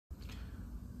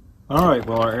Alright,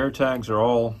 well, our AirTags are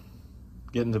all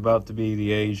getting about to be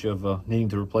the age of needing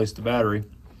to replace the battery.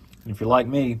 And if you're like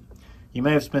me, you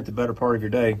may have spent the better part of your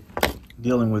day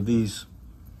dealing with these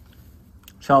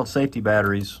child safety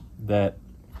batteries that,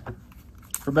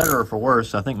 for better or for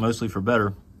worse, I think mostly for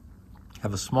better,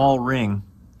 have a small ring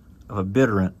of a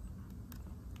bitterant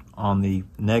on the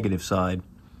negative side.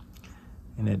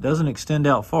 And it doesn't extend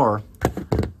out far,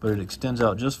 but it extends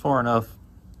out just far enough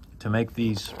to make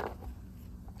these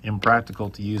impractical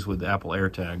to use with the Apple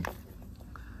AirTag.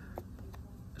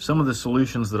 Some of the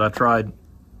solutions that I tried,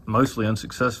 mostly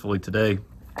unsuccessfully today,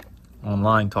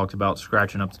 online talked about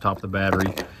scratching up the top of the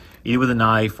battery, either with a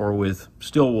knife or with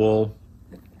steel wool,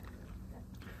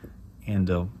 and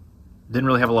didn't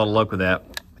really have a lot of luck with that.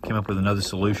 I came up with another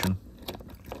solution.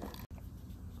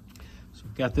 So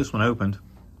we've got this one opened.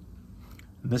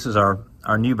 And this is our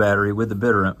new battery with the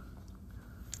bitterant.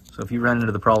 So if you run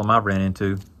into the problem I ran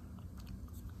into,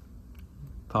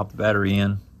 pop the battery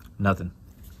in, nothing.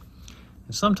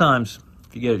 And sometimes,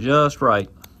 if you get it just right,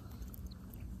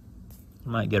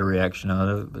 you might get a reaction out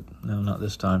of it, but no, not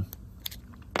this time.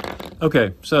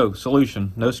 Okay, so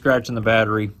solution: no scratching the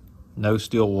battery, no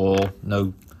steel wool,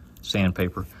 no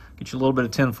sandpaper. Get you a little bit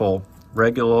of tinfoil,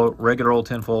 regular old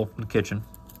tinfoil from the kitchen.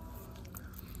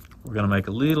 We're going to make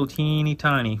a little teeny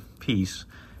tiny piece.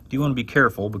 You want to be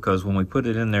careful because when we put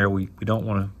it in there, we don't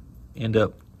want to end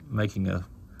up making a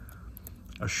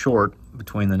short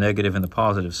between the negative and the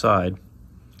positive side.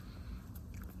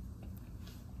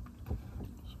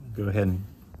 So go ahead and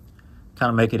kind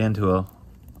of make it into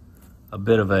a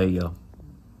bit of a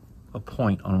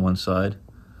point on one side,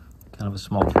 kind of a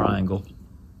small triangle.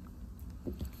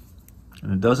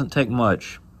 And it doesn't take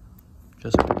much,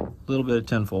 just a little bit of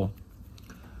tinfoil.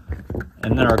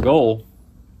 And then our goal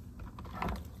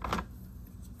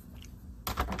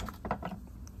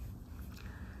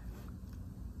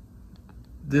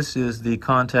this is the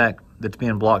contact that's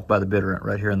being blocked by the bitterant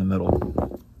right here in the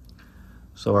middle.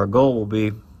 So our goal will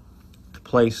be to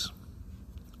place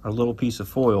our little piece of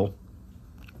foil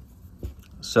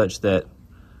such that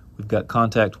we've got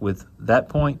contact with that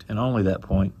point and only that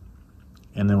point,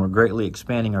 and then we're greatly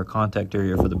expanding our contact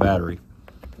area for the battery.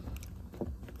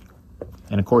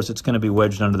 And of course it's going to be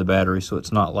wedged under the battery, so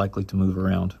it's not likely to move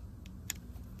around.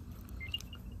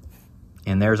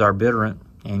 And there's our bitterant,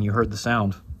 and you heard the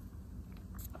sound.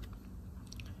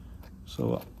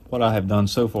 So what I have done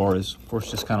so far is, of course,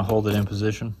 just kind of hold it in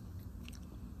position.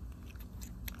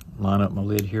 Line up my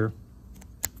lid here.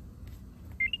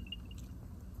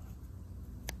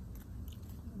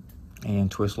 And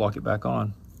twist lock it back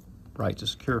on, right to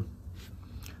secure.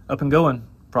 Up and going,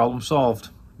 problem solved.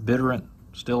 Bitterant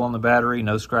still on the battery,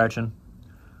 no scratching,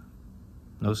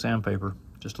 no sandpaper,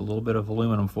 just a little bit of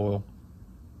aluminum foil.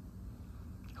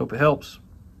 Hope it helps.